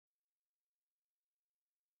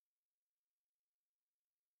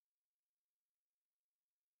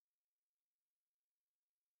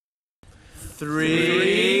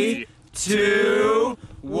3, 2,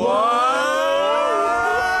 1.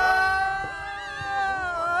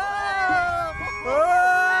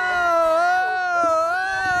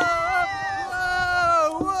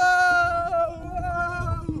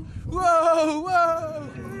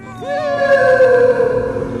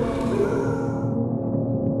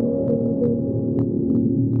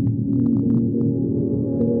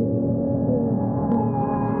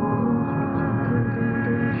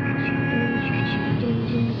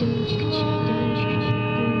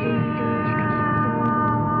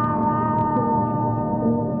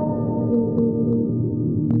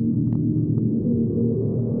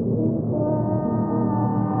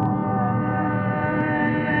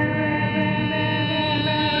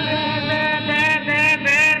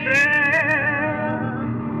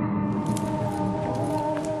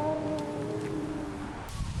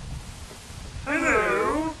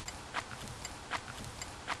 Hello?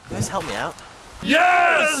 You guys help me out?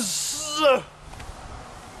 Yes!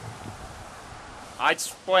 I'd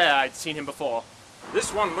swear I'd seen him before.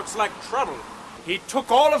 This one looks like trouble. He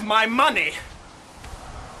took all of my money!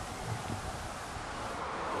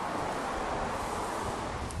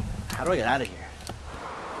 How do I get out of here?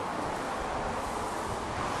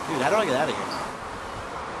 Dude, how do I get out of here?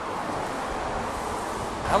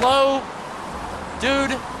 Hello?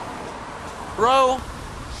 Dude? Bro? How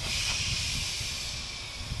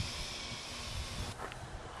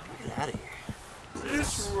do I get out of here?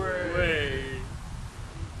 This way.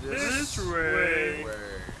 This way.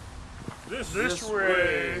 This way. This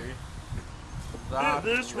way.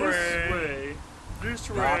 This way.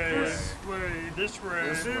 This way. This way.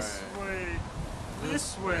 This way.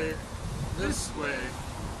 This way. This way.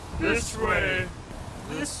 This way.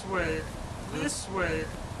 This way.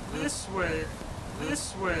 This way. This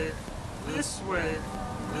way. This way.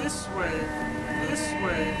 This way. This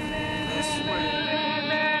way. This way.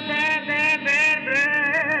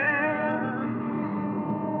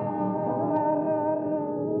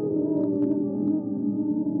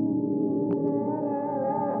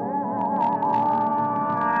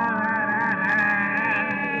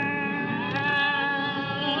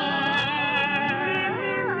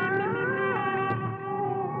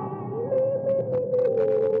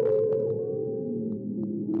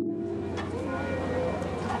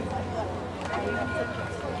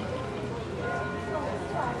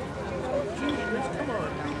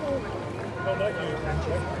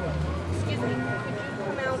 Excuse me, could you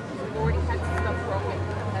come out? We've already had some stuff broken.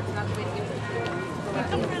 That's not the way to get to the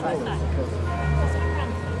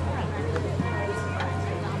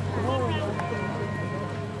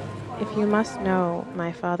If you must know,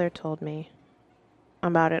 my father told me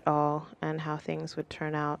about it all and how things would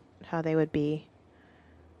turn out, how they would be.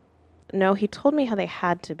 No, he told me how they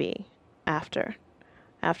had to be after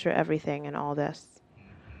everything and all this.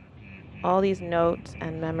 All these notes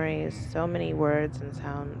and memories, so many words and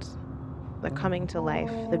sounds, the coming to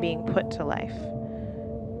life, the being put to life,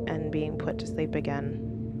 and being put to sleep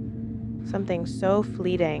again. Something so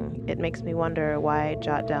fleeting, it makes me wonder why I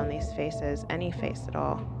jot down these faces, any face at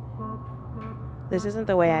all. This isn't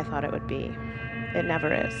the way I thought it would be. It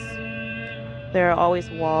never is. There are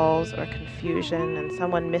always walls or confusion, and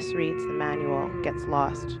someone misreads the manual, gets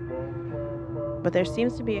lost. But there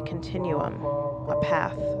seems to be a continuum, a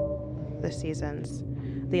path. The seasons.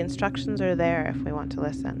 The instructions are there if we want to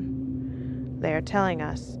listen. They are telling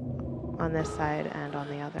us on this side and on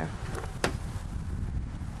the other.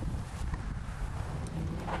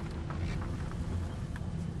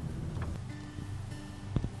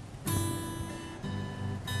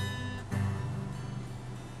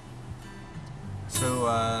 So,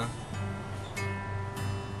 I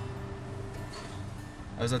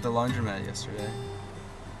was at the laundromat yesterday.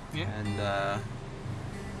 Yeah. And,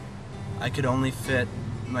 I could only fit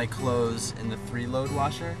my clothes in the 3-load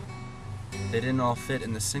washer. They didn't all fit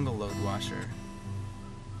in the single-load washer.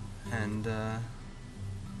 And, I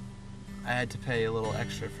had to pay a little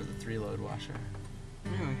extra for the 3-load washer.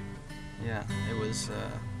 Really? Yeah, it was,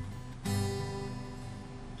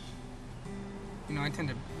 You know, I tend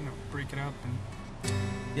to, break it up and...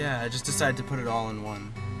 Yeah, I just decided to put it all in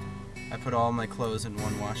one. I put all my clothes in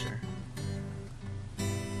one washer.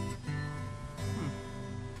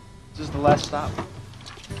 This is the last stop. I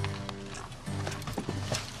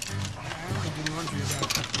only do laundry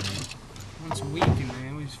about once a week, and I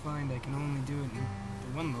always find I can only do it in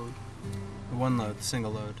the 1 load. The 1 load, the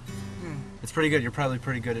single load. Yeah. It's pretty good. You're probably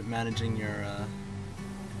pretty good at managing your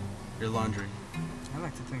laundry. I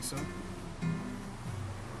like to think so.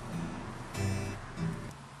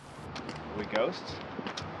 Are we ghosts?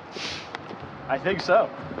 I think so.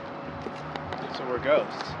 So were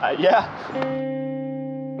ghosts. Yeah.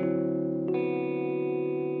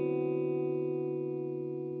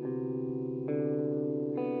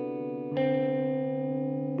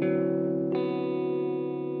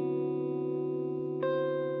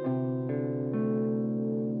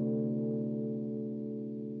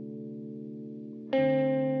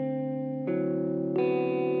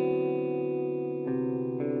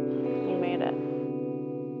 You made it.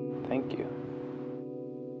 Thank you.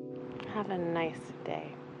 Have a nice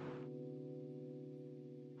day.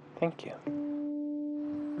 Thank you.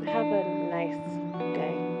 Have a nice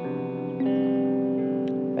day.